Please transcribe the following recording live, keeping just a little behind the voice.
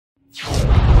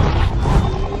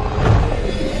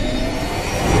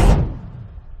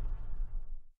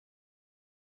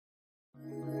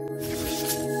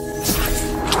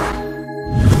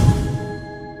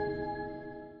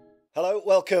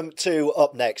welcome to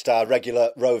Up Next, our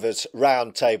regular Rovers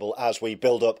roundtable as we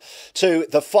build up to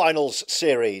the finals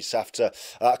series after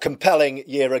a compelling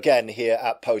year again here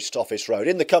at Post Office Road.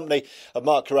 In the company of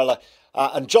Mark Kheirallah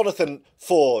and Johnathon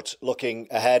Ford, looking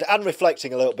ahead and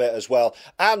reflecting a little bit as well.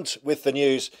 And with the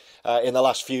news in the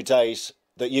last few days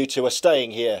that you two are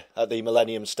staying here at the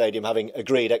Millennium Stadium, having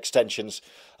agreed extensions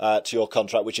to your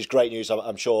contract, which is great news,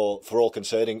 I'm sure, for all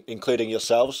concerned, including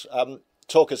yourselves.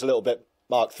 Talk us a little bit,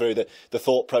 Mark, through the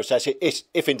thought process,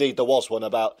 if indeed there was one,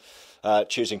 about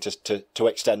choosing to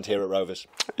extend here at Rovers.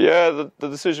 Yeah, the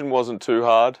decision wasn't too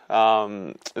hard,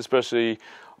 especially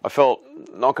I felt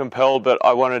not compelled, but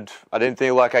I didn't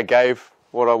feel like I gave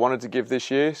what I wanted to give this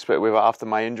year, especially after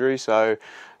my injury. So,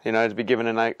 you know, to be given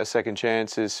a second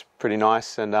chance is pretty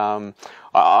nice, and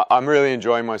I'm really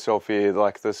enjoying myself here.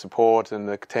 Like the support and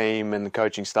the team and the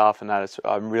coaching staff and that,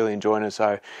 I'm really enjoying it.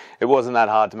 So it wasn't that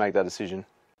hard to make that decision.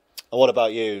 And what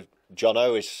about you,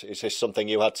 Jono? Is this something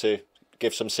you had to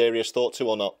give some serious thought to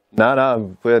or not?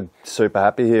 No, we're super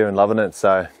happy here and loving it.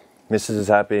 So Mrs. is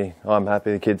happy, I'm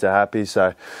happy, the kids are happy.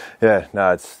 So yeah,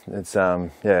 no, it's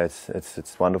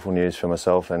wonderful news for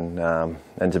myself, and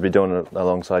to be doing it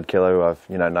alongside Kheirallah,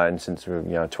 who I've known since we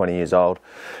were 20 years old.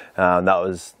 That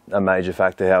was a major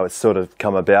factor how it's sort of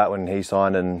come about when he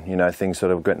signed, and things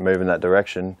sort of got moving that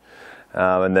direction.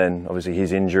 And then obviously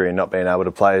his injury and not being able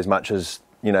to play as much as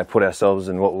put ourselves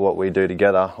and what we do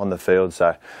together on the field.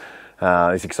 So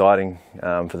it's exciting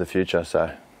for the future.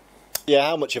 So. Yeah,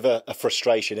 how much of a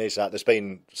frustration is that? There's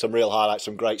been some real highlights,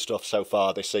 some great stuff so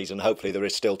far this season. Hopefully there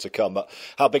is still to come. But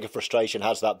how big a frustration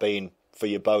has that been for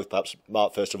you both? Perhaps,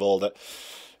 Mark, first of all, that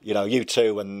you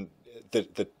two and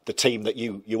the team that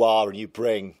you are and you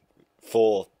bring,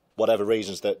 for whatever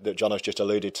reasons that Jono's just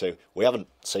alluded to, we haven't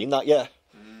seen that yet.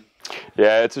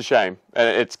 Yeah, it's a shame, and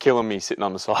it's killing me sitting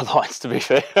on the sidelines, to be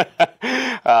fair,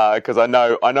 because I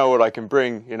know what I can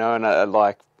bring, and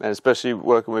and especially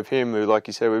working with him, who, like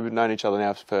you said, we've known each other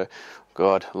now for,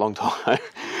 God, a long time,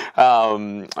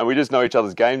 and we just know each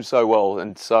other's games so well,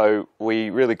 and so we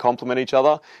really complement each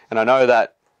other. And I know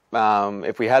that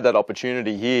if we had that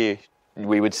opportunity here,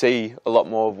 we would see a lot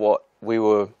more of what we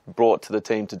were brought to the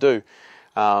team to do.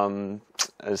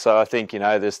 So I think,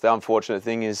 the unfortunate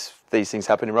thing is these things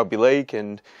happen in rugby league,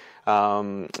 and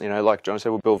like John said,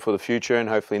 we'll build for the future, and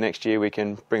hopefully next year we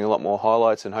can bring a lot more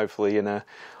highlights, and hopefully in a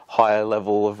higher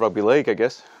level of rugby league, I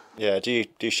guess. Yeah, do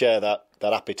you share that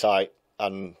appetite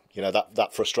and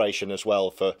that frustration as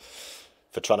well for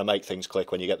trying to make things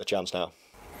click when you get the chance now?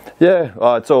 Yeah,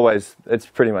 it's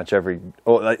pretty much every game.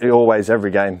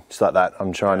 It's like that.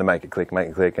 I'm trying to make it click,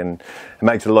 and it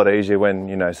makes it a lot easier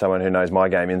when someone who knows my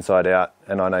game inside out,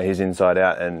 and I know his inside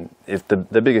out. And if the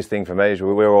biggest thing for me is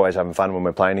we're always having fun when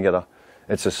we're playing together.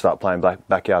 It's just like playing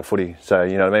backyard footy. So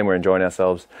what I mean, we're enjoying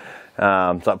ourselves.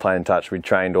 It's like playing touch. We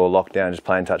trained all lockdown, just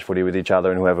playing touch footy with each other,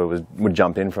 and whoever would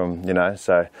jump in from.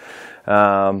 So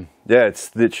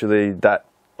it's literally that.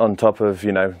 On top of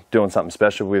doing something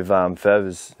special with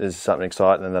Fev is something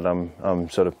exciting, and that I'm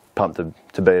sort of pumped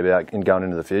to be about in going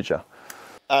into the future.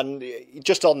 And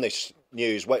just on this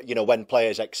news, when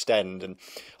players extend, and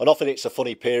often it's a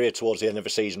funny period towards the end of the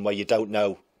season where you don't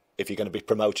know if you're going to be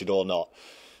promoted or not.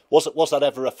 Was that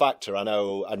ever a factor? I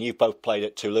know, and you've both played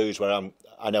at Toulouse, where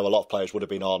I know a lot of players would have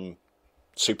been on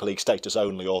Super League status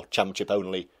only or Championship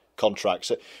only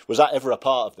contracts. Was that ever a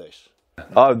part of this?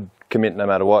 I'd commit no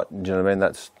matter what. Do you know what I mean?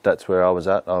 That's where I was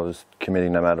at. I was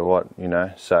committing no matter what.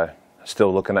 So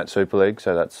still looking at Super League.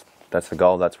 So that's the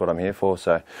goal. That's what I'm here for.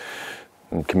 So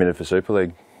I'm committed for Super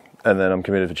League, and then I'm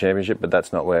committed for Championship. But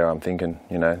that's not where I'm thinking.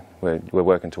 We're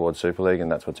working towards Super League,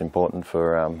 and that's what's important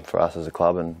for us as a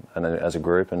club and as a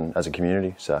group and as a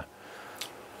community. So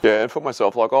yeah, and for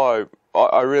myself, like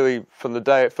I really, from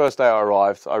the first day I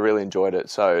arrived, I really enjoyed it.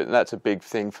 So that's a big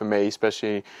thing for me,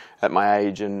 especially at my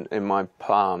age and in my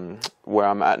where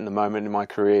I'm at in the moment in my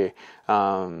career.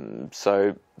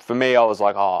 So for me, I was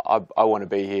like, I want to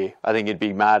be here. I think it'd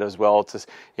be mad as well to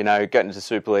get into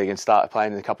Super League and start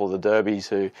playing in a couple of the derbies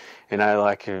who,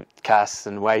 like Cass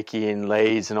and Wakey and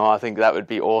Leeds and all. I think that would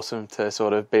be awesome to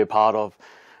sort of be a part of.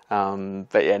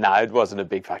 But yeah, no, it wasn't a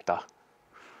big factor.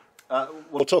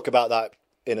 We'll talk about that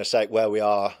in a sec, where we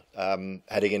are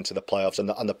heading into the playoffs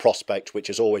and the prospect, which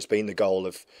has always been the goal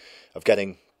of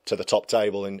getting to the top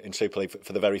table in Super League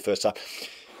for the very first time.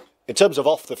 In terms of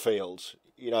off the field,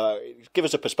 give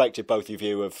us a perspective, both of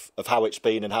you, of how it's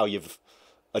been and how you've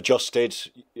adjusted.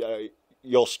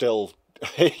 You're still,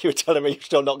 you were telling me you've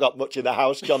still not got much in the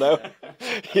house, Jono.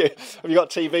 Have you got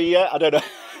TV yet? I don't know.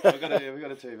 We've got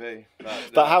a TV.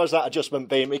 But how has that adjustment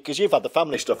been? Because you've had the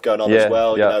family stuff going on as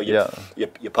well.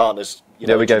 Your partner's.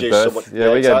 We gave birth.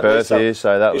 We gave birth here,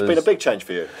 so it's been a big change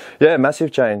for you. Yeah,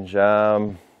 massive change.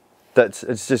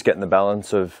 It's just getting the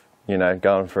balance of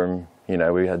going from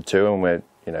we had two and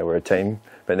we're a team.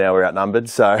 But now we're outnumbered,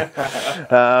 so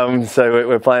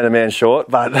we're playing a man short,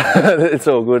 but it's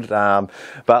all good.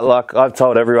 But like I've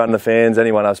told everyone, the fans,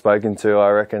 anyone I've spoken to, I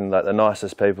reckon like the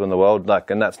nicest people in the world. Like,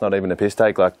 and that's not even a piss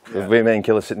take. Like me and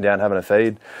Killer sitting down having a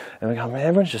feed, and we go, man,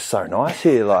 everyone's just so nice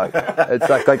here. Like it's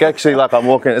like actually like I'm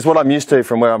walking. It's what I'm used to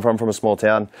from where I'm from a small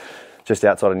town just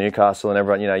outside of Newcastle, and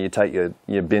everyone, you take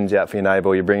your bins out for your neighbour,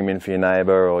 or you bring them in for your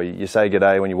neighbour, or you say good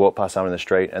day when you walk past someone in the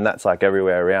street, and that's like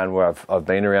everywhere around where I've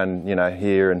been around,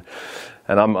 here, and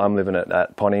I'm living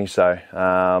at Ponty, so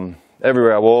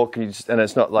everywhere I walk, and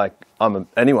it's not like I'm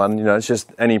anyone, it's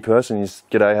just any person. You just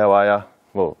g'day, how are you?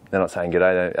 Well, they're not saying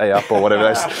g'day, hey up or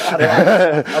whatever.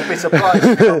 I'd be surprised.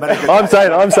 I'm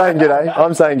saying g'day.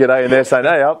 I'm saying g'day, and they're saying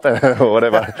hey up or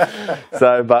whatever.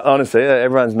 So, but honestly,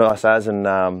 everyone's nice as, and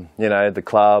the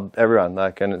club, everyone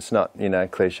and it's not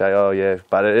cliche. Oh yeah,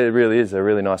 but it really is. They're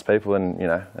really nice people, and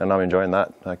and I'm enjoying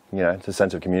that. It's a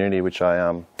sense of community which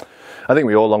I think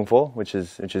we all long for, which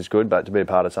is good. But to be a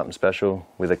part of something special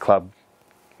with a club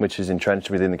which is entrenched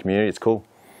within the community, it's cool.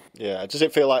 Yeah. Does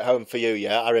it feel like home for you?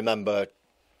 Yeah. I remember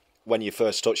when you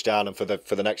first touched down, and for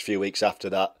the next few weeks after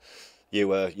that, you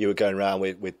were going around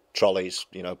with trolleys,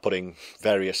 putting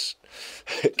various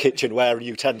kitchenware and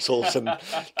utensils and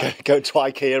going to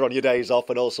IKEA on your days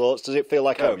off and all sorts. Does it feel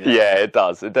like home? Yeah, it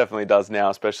does. It definitely does now,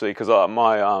 especially because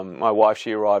my wife,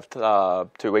 she arrived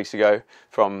 2 weeks ago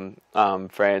from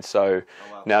France, so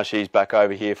now she's back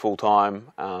over here full time.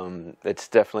 It's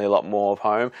definitely a lot more of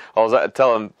home. I was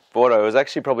telling Bordo, it was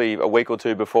actually probably a week or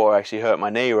two before I actually hurt my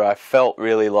knee, where I felt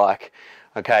really like,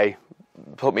 okay,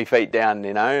 put my feet down,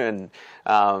 and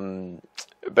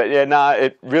but yeah,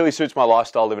 it really suits my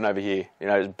lifestyle living over here.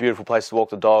 It's a beautiful place to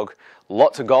walk the dog,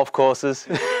 lots of golf courses,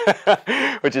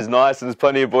 which is nice, and there's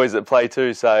plenty of boys that play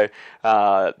too, so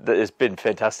it's been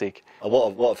fantastic. And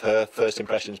what have her first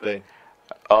impressions been?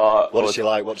 What does she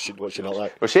like? What's she not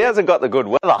like? Well, she hasn't got the good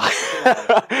weather.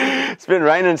 It's been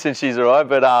raining since she's arrived,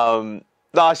 but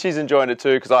no, she's enjoying it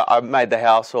too, because I made the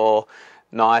house all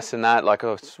nice and that, like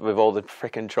with all the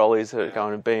freaking trolleys that are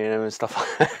going to B&M and stuff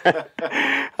like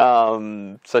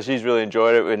that. So she's really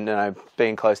enjoyed it, and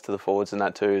being close to the forwards and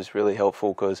that too is really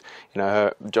helpful, because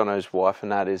Jono's wife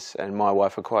and my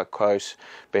wife are quite close,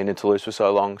 being in Toulouse for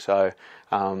so long, so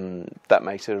that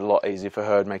makes it a lot easier for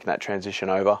her making that transition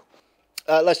over.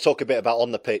 Let's talk a bit about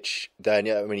on the pitch then.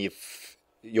 I mean,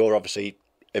 you're obviously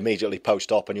immediately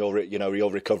post-op, and you're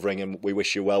recovering, and we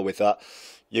wish you well with that.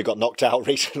 You got knocked out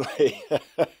recently,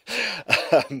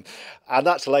 and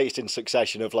that's the latest in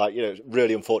succession of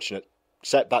really unfortunate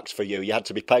setbacks for you. You had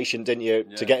to be patient, didn't you,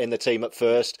 to get in the team at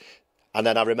first, and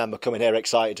then I remember coming here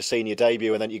excited to see your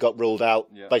debut, and then you got ruled out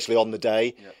basically on the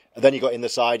day, and then you got in the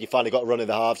side, you finally got a run in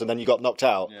the halves, and then you got knocked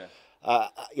out.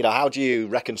 How do you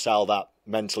reconcile that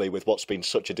mentally with what's been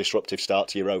such a disruptive start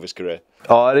to your Rovers career?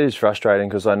 Oh, it is frustrating,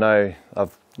 because I know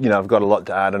I've got a lot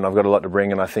to add, and I've got a lot to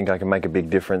bring, and I think I can make a big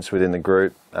difference within the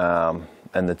group and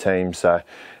the team. So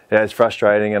yeah, it's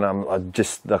frustrating, and I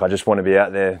just want to be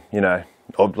out there,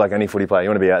 like any footy player, you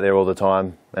want to be out there all the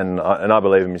time, and I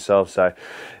believe in myself. So,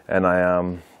 and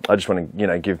I just want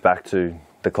to give back to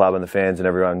the club and the fans and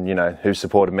everyone who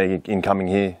supported me in coming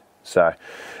here. So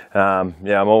I'm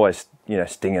always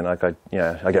stinging. Like I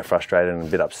get frustrated and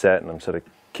a bit upset, and I'm sort of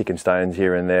kicking stones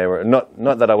here and there.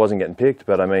 Not that I wasn't getting picked,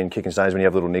 but I mean kicking stones when you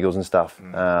have little niggles and stuff.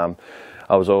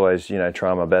 I was always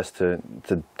trying my best to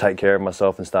take care of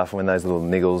myself and stuff. And when those little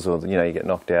niggles, or you get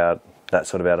knocked out, that's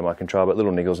sort of out of my control. But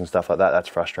little niggles and stuff like that, that's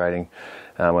frustrating.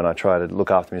 When I try to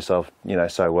look after myself,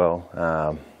 so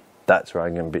well, that's where I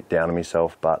get a bit down on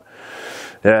myself. But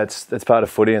yeah, it's part of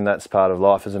footy, and that's part of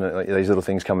life, isn't it? Like, these little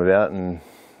things come about, and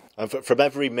from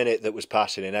every minute that was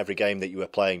passing in every game that you were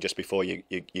playing just before you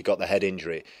got the head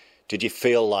injury, did you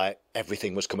feel like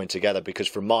everything was coming together? Because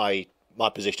from my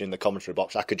position in the commentary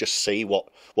box, I could just see what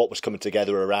was coming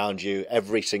together around you.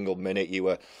 Every single minute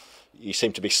you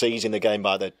seemed to be seizing the game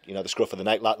by the the scruff of the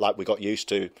neck, like we got used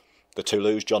to the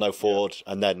Toulouse, Johnathon Ford,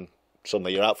 and then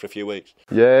suddenly you're out for a few weeks.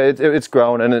 Yeah, it's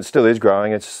growing, and it still is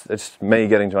growing. It's me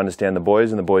getting to understand the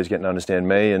boys, and the boys getting to understand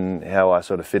me, and how I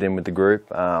sort of fit in with the group.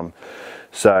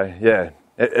 So yeah,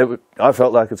 I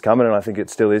felt like it's coming, and I think it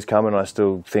still is coming. I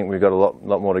still think we've got a lot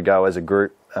more to go as a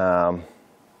group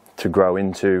to grow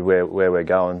into where we're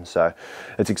going. So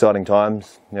it's exciting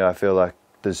times. I feel like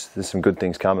there's some good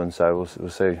things coming. So we'll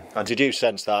see. And did you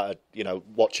sense that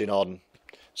watching on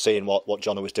seeing what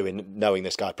Jono was doing, knowing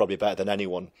this guy probably better than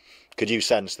anyone, could you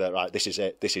sense that, right, this is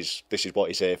it, this is what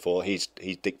he's here for? He's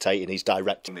dictating, he's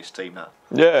directing this team now.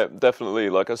 Yeah, definitely.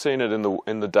 Like, I've seen it in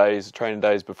the training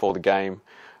days before the game,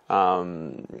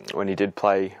 when he did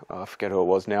play. I forget who it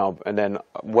was now, and then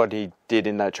what he did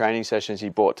in that training sessions he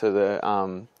brought to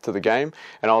the game,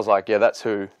 and I was like, yeah, that's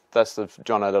the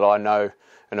Jono that I know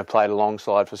and have played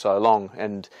alongside for so long.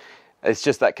 And it's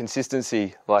just that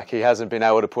consistency. Like, he hasn't been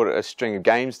able to put a string of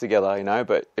games together, you know,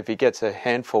 but if he gets a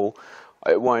handful,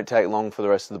 it won't take long for the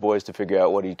rest of the boys to figure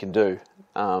out what he can do,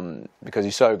 because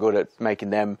he's so good at making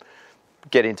them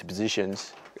get into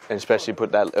positions, and especially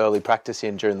put that early practice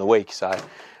in during the week. So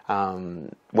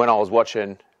when I was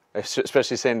watching,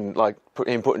 especially seeing like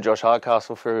him putting Josh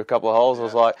Hardcastle through a couple of holes, I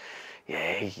was like,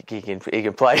 yeah, he can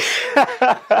play.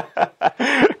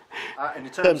 In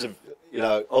terms of, you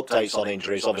know, updates on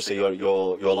injuries, obviously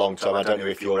you're long term. I don't know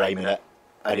if you're aiming at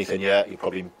anything yet. You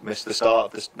probably missed the start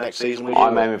of this next season, will you?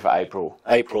 I'm aiming for April.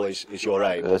 April is your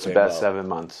aim. That's about 7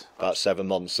 months. About 7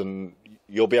 months, and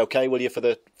you'll be okay, will you, for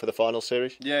the final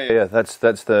series? Yeah. That's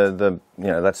the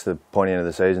that's the pointy end of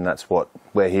the season. That's what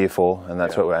we're here for, and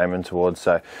that's what we're aiming towards.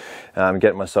 So,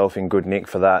 getting myself in good nick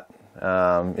for that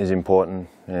is important,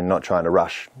 and not trying to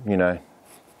rush, you know,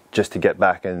 just to get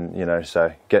back, and you know,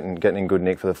 so getting in good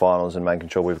nick for the finals and making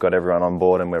sure we've got everyone on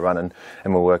board and we're running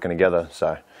and we're working together.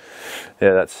 So,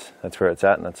 yeah, that's where it's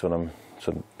at, and that's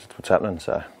what's happening.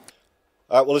 So.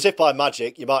 Well, as if by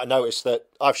magic, you might have noticed that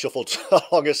I've shuffled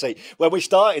along a seat. When we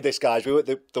started this, guys,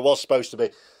 there was supposed to be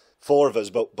 4 of us,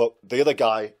 but the other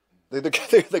guy, the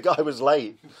other guy was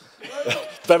late,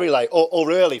 very late,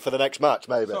 or early for the next match,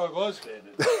 maybe. So it was.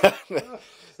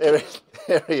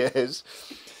 Here he is.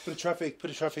 Put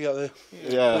the traffic out there.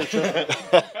 Yeah.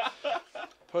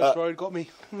 Post road got me.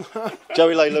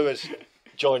 Joey Leilua's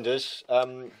joined us.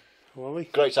 We?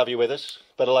 Great to have you with us.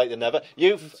 Better late than never.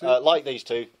 You've, like these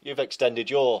two, you've extended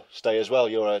your stay as well.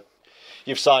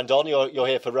 You've signed on. You're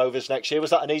here for Rovers next year. Was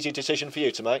that an easy decision for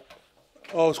you to make?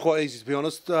 Oh, it's quite easy, to be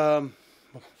honest. Me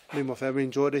and my family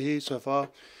enjoyed it here so far.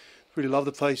 Really love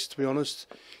the place, to be honest.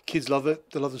 Kids love it.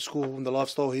 They love the school and the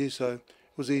lifestyle here, so it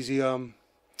was easy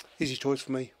choice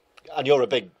for me. And you're a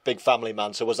big family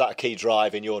man, so was that a key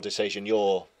drive in your decision,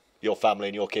 your family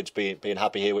and your kids being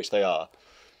happy here, which they are?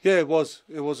 Yeah, it was.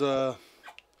 It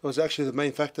was actually the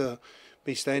main factor.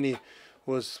 Me staying here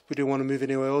was we didn't want to move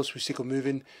anywhere else. We're sick of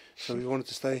moving, so we wanted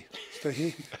to stay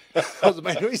here. That was the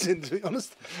main reason, to be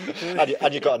honest. Yeah.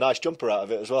 And you got a nice jumper out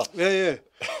of it as well. Yeah.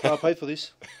 I paid for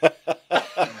this.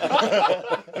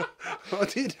 I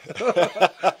did.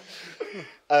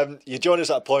 You joined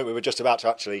us at a point we were just about to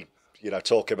actually, you know,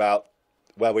 talk about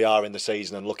where we are in the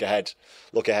season and look ahead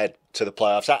to the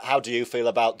playoffs. How do you feel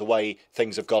about the way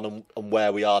things have gone and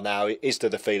where we are now? Is there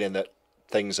the feeling that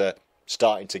things are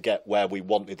starting to get where we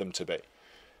wanted them to be?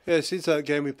 Yeah, since that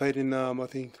game we played in, I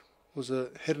think, was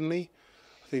it Headingley?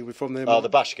 I think we're from there. Oh, the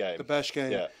Bash game. The Bash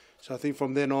game. Yeah. So I think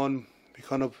from then on, we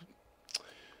kind of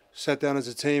sat down as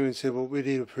a team and said, well, we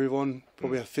need to improve on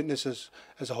probably our fitness as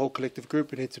a whole collective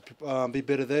group. We need to be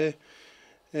better there.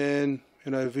 And,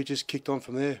 you know, we just kicked on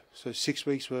from there. So the 6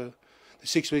 weeks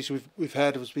we've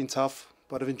had, it's been tough,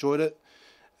 but I've enjoyed it.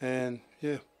 And,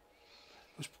 yeah,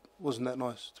 it wasn't that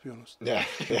nice, to be honest. Yeah.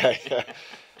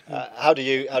 How do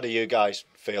you guys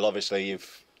feel? Obviously,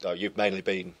 you've mainly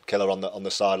been killer on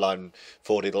the sideline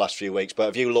for the last few weeks, but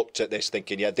have you looked at this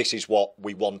thinking, yeah, this is what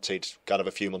we wanted kind of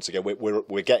a few months ago?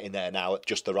 We're getting there now at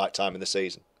just the right time in the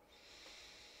season.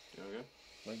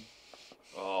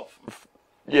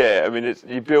 Yeah, I mean,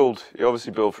 you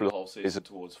obviously build through the whole season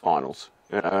towards finals,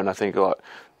 you know, and I think like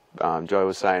Joe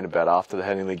was saying about after the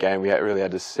Headingley game, we really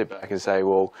had to sit back and say,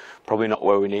 well, probably not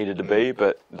where we needed to be,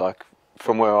 but like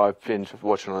from where I've been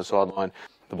watching on the sideline,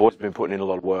 the boys have been putting in a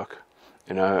lot of work,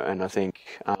 you know, and I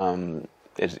think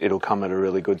it'll come at a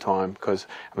really good time because,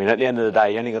 I mean, at the end of the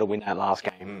day, you only got to win that last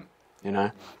game, you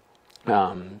know.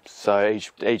 So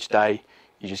each day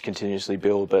you just continuously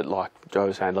build, but like Joe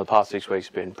was saying, the past 6 weeks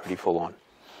have been pretty full on.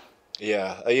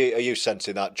 Yeah, are you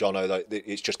sensing that, Jono, that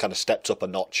it's just kind of stepped up a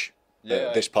notch,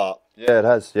 this part? Yeah, it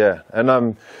has, yeah.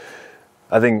 And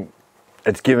I think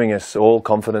it's giving us all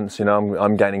confidence, you know.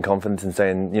 I'm gaining confidence in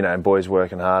saying, you know, boys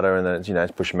working harder, and then it's, you know,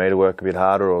 it's pushing me to work a bit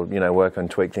harder, or, you know, work on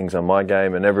tweak things on my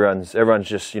game, and everyone's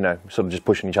just, you know, sort of just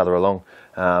pushing each other along.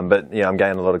 But, yeah, I'm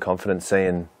gaining a lot of confidence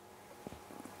seeing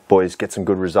boys get some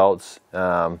good results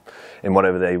in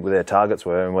whatever their targets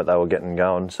were and what they were getting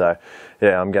going. So,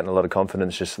 yeah, I'm getting a lot of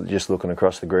confidence just looking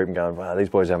across the group and going, wow, these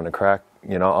boys are having a crack.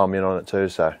 You know, I'm in on it too.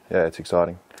 So, yeah, it's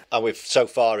exciting. And we've so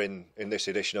far in this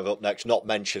edition of Up Next not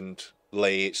mentioned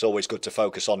Lee, it's always good to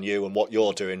focus on you and what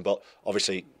you're doing, but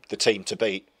obviously the team to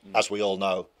beat, as we all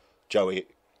know, Joey,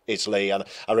 is Lee. And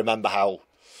I remember how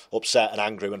upset and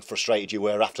angry and frustrated you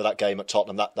were after that game at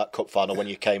Tottenham, that cup final, when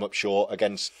you came up short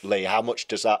against Lee. How much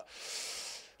does that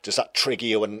trigger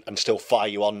you and still fire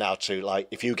you on now to, like,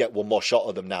 if you get one more shot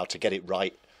at them now, to get it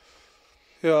right?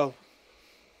 Yeah,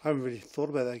 I haven't really thought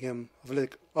about that game. I feel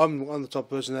like I'm the type of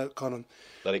person that kind of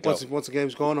Let it go. Once the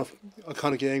game's gone, I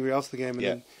kind of get angry after the game, and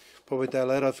then probably a day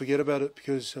later I forget about it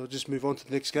because I'll just move on to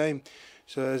the next game.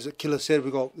 So as Kheirallah said,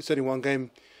 it's only one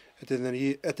game at the end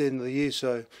of the year,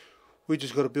 so we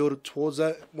just got to build it towards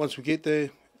that. Once we get there,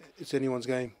 it's anyone's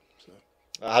game. So.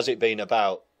 Has it been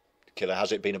about, Kheirallah,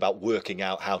 has it been about working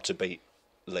out how to beat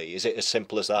Lee? Is it as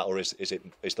simple as that, or is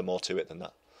there more to it than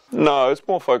that? No, it's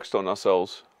more focused on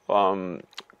ourselves.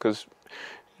 Because,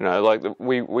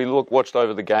 we watched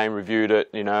over the game, reviewed it,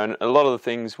 and a lot of the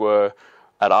things were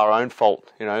at our own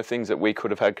fault, things that we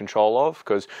could have had control of,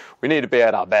 because we need to be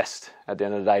at our best at the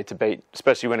end of the day to beat,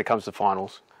 especially when it comes to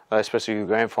finals, especially the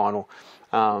grand final.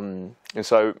 And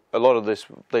so a lot of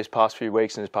these past few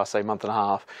weeks and this past, say, month and a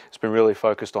half, it's been really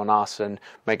focused on us and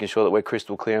making sure that we're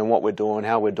crystal clear on what we're doing,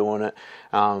 how we're doing it.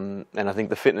 And I think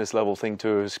the fitness level thing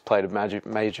too has played a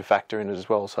major factor in it as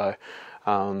well. So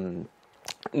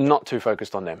not too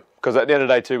focused on them, because at the end of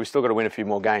the day too, we still got to win a few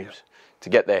more games to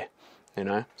get there,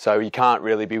 So you can't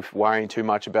really be worrying too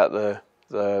much about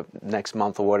the next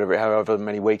month or whatever, however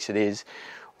many weeks it is.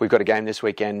 We've got a game this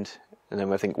weekend, and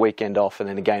then I think weekend off, and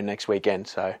then a game next weekend.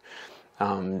 So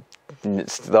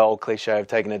it's the old cliche of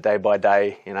taking it day by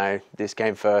day, this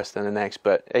game first and the next,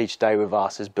 but each day with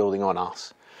us is building on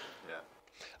us. Yeah.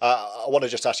 I want to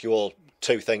just ask you all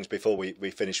two things before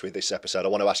we finish with this episode. I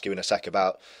want to ask you in a sec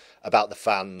about the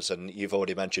fans, and you've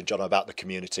already mentioned, John, about the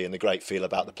community and the great feel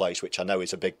about the place, which I know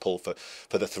is a big pull for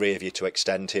the three of you to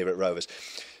extend here at Rovers.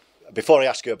 Before I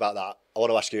ask you about that, I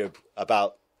want to ask you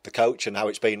about the coach and how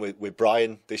it's been with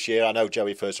Brian this year. I know,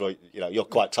 Joey, first of all, you're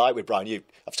quite tight with Brian.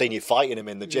 I've seen you fighting him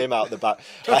in the gym out the back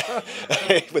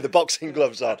with the boxing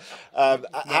gloves on.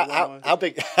 How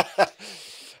big?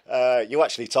 You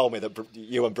actually told me that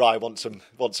you and Brian want some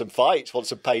fights, want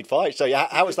some paid fights. So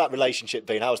how has that relationship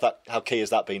been? How key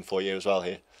has that been for you as well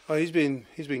here? Oh, he's been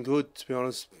good, to be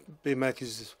honest. Mac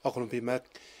is, I call him Mac.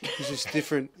 He's just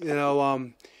different,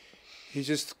 He's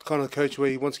just kind of a coach where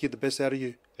he wants to get the best out of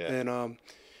you. Yeah.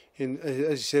 And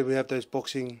as you said, we have those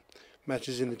boxing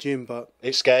matches in the gym, but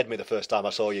it scared me the first time I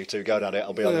saw you two go down it.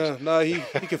 I'll be honest. No, he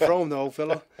can throw him, the old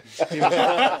fella.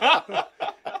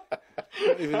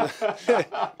 He's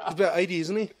about 80,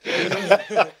 isn't he?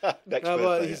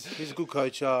 But he's a good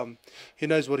coach. He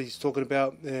knows what he's talking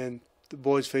about, and the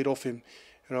boys feed off him.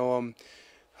 I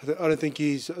don't think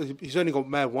he's only got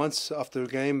mad once after a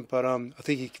game, but I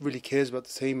think he really cares about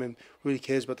the team and really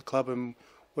cares about the club and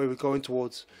where we're going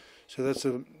towards. So that's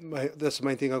the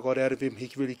main thing I got out of him.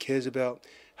 He really cares about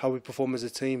how we perform as a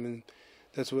team, and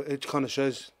that's what it kind of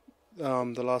shows.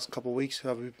 The last couple of weeks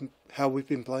how we've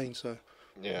been playing. So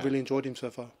really enjoyed him so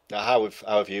far. Now, how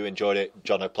have you enjoyed it,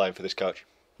 John, playing for this coach?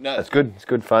 No, it's good. It's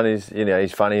good fun. He's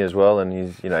funny as well, and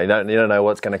he's you don't know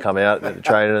what's going to come out at the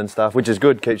training and stuff, which is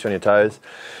good. Keeps you on your toes.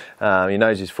 He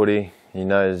knows his footy. He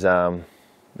knows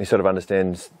he sort of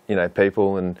understands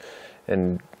people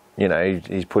and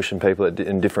he's pushing people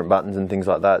in different buttons and things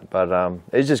like that. But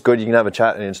it's just good. You can have a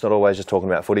chat, and it's not always just talking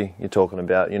about footy. You're talking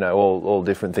about all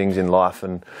different things in life,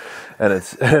 and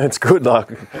it's good. Like,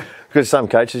 because some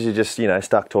coaches you're just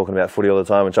stuck talking about footy all the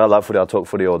time, which I love footy. I'll talk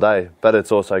footy all day. But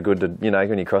it's also good to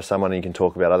when you cross someone, you can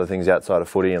talk about other things outside of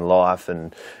footy and life,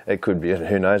 and it could be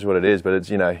who knows what it is. But it's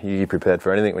you're prepared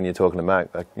for anything when you're talking to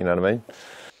Mark. Like, you know what I mean?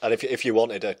 And if you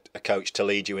wanted a coach to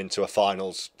lead you into a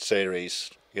finals series,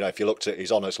 if you looked at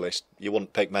his honours list, you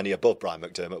wouldn't pick many above Brian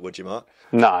McDermott, would you, Mark?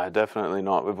 No, definitely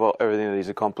not. With everything that he's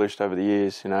accomplished over the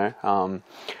years, I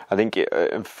think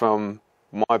from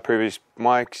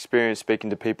my experience speaking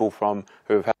to people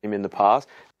who have had him in the past,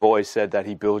 I've always said that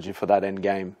he builds you for that end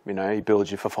game. He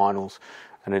builds you for finals,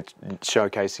 and it's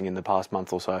showcasing in the past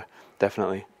month or so,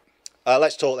 definitely.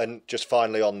 Let's talk then, just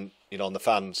finally on the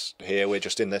fans here. We're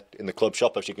just in the club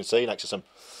shop, as you can see, next to some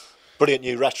brilliant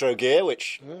new retro gear,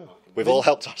 which we've all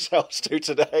helped ourselves to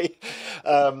today.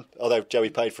 Although Joey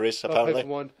paid for his, apparently. I paid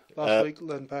for mine last week,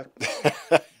 learned back.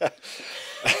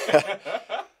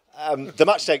 The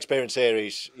matchday experience here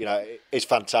is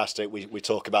fantastic. We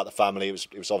talk about the family.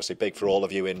 It was obviously big for all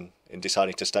of you in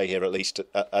deciding to stay here at least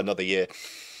another year.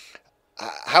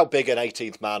 How big an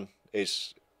 18th man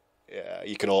is?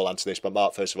 You can all answer this, but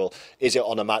Mark, first of all, is it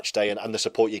on a match day and the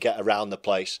support you get around the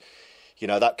place?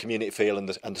 that community feel and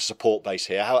the support base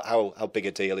here. How big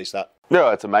a deal is that?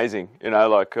 Yeah, it's amazing.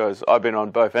 Because I've been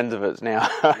on both ends of it now.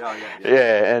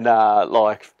 Yeah, and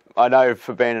I know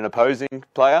for being an opposing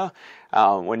player,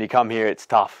 when you come here, it's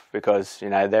tough because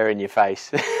they're in your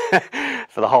face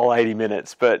for the whole 80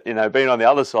 minutes. But being on the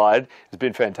other side has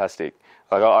been fantastic.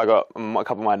 Like I got a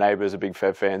couple of my neighbours are big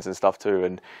Fev fans and stuff too,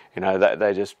 and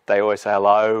they always say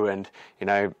hello and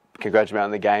congratulate me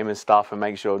on the game and stuff and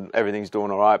make sure everything's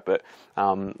doing all right. But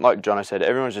like Jono said,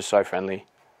 everyone's just so friendly.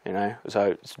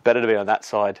 So it's better to be on that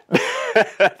side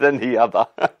than the other.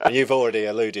 And you've already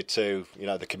alluded to,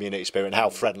 the community spirit and how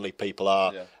friendly people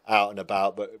are out and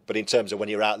about. But in terms of when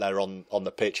you're out there on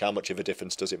the pitch, how much of a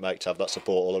difference does it make to have that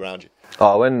support all around you?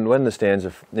 Oh, when the stands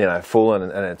are full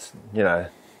and it's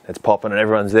it's popping and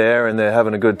everyone's there and they're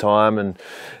having a good time, and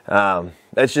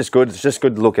it's just good. It's just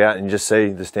good to look out and just see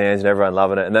the stands and everyone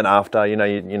loving it. And then after, you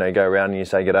go around and you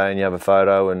say g'day and you have a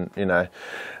photo and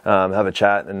have a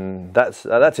chat, and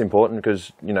that's important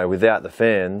because without the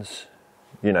fans,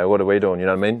 what are we doing? You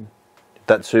know what I mean?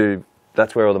 That's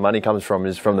where all the money comes from,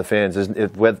 is from the fans.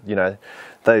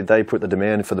 They put the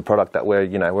demand for the product that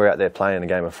we're out there playing a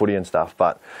game of footy and stuff.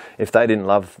 But if they didn't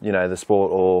love the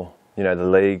sport or the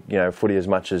league, footy as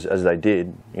much as they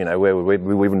did, where we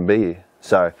wouldn't be here.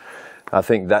 So I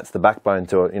think that's the backbone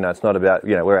to it. It's not about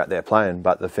we're out there playing,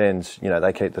 but the fans,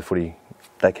 they keep the footy,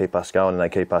 they keep us going and they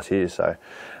keep us here. So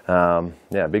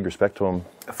big respect to them.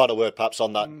 A final word perhaps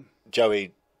on that,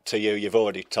 Joey. To you, you've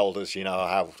already told us,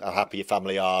 how happy your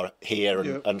family are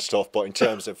here and stuff. But in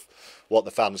terms of what the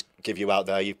fans give you out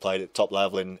there, you've played at top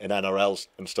level in NRLs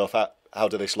and stuff. How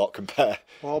do this lot compare?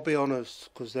 Well, I'll be honest,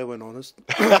 because they weren't honest.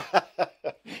 It's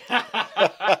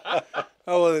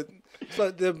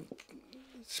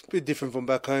a bit different from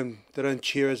back home. They don't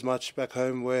cheer as much back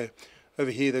home, where over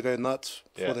here they go nuts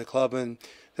for their club, and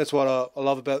that's what I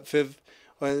love about Fev.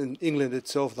 In England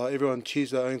itself, everyone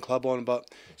cheers their own club on, but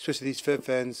especially these Fev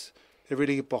fans, they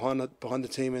really get behind the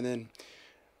team. And then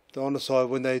the on the side,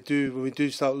 when we do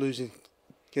start losing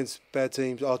against bad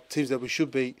teams, or teams that we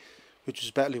should beat, which is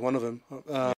Batley one of them,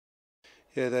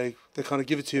 they kind of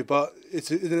give it to you, but it's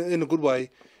in a good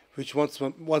way, which wants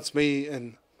me,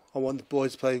 and I want the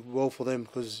boys to play well for them,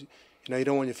 because you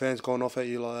don't want your fans going off at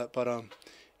you like that. But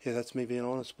that's me being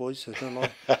honest, boys, so don't lie.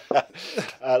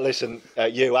 Listen,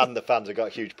 you and the fans have got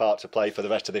a huge part to play for the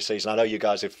rest of this season. I know you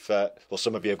guys have,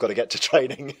 some of you have got to get to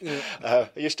training. Yeah. Are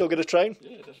you still going to train?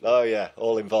 Yeah, definitely. Oh, yeah,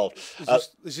 all involved.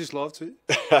 Is this live too?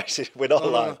 We're not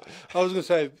live. I was going to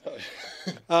say,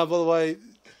 by the way,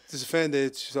 there's a fan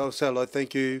there. I'll say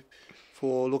thank you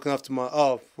for looking after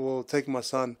for taking my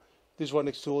son. This is right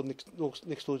next door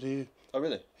to you. Oh,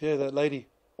 really? Yeah, that lady.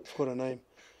 I forgot her name.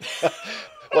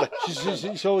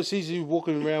 She always sees you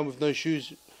walking around with no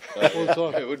shoes all the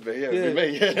time. It would be, it would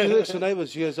be me. She looks for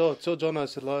neighbours. She goes, tell John I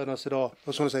said hello, and I said, I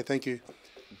just want to say thank you.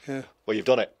 Yeah. Well, you've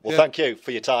done it. Well, thank you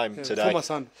for your time today. For my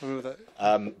son, I remember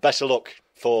that. Best of luck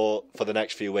for the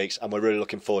next few weeks, and we're really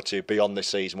looking forward to beyond this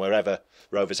season, wherever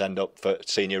Rovers end up for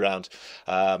senior round,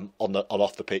 on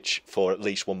off the pitch for at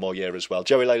least one more year as well.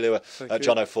 Joey Leilua,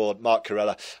 Johnathon Ford, Mark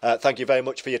Kheirallah, thank you very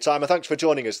much for your time, and thanks for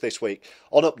joining us this week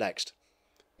on Up Next.